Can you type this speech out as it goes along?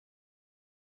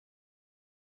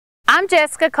I'm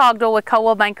Jessica Cogdill with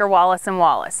Coldwell Banker Wallace &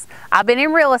 Wallace. I've been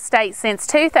in real estate since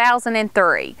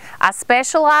 2003. I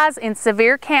specialize in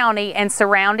Sevier County and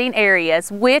surrounding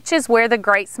areas, which is where the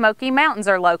Great Smoky Mountains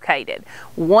are located.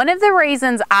 One of the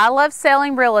reasons I love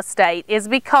selling real estate is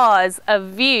because of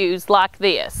views like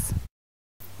this.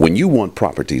 When you want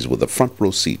properties with a front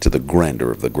row seat to the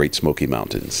grandeur of the Great Smoky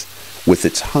Mountains, with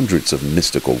its hundreds of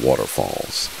mystical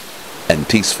waterfalls and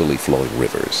peacefully flowing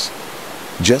rivers,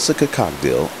 Jessica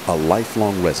Cogdill, a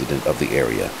lifelong resident of the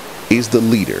area, is the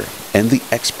leader and the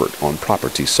expert on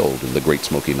property sold in the Great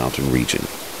Smoky Mountain region.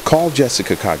 Call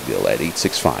Jessica Cogdill at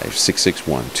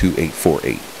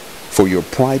 865-661-2848 for your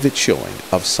private showing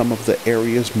of some of the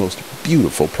area's most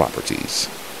beautiful properties.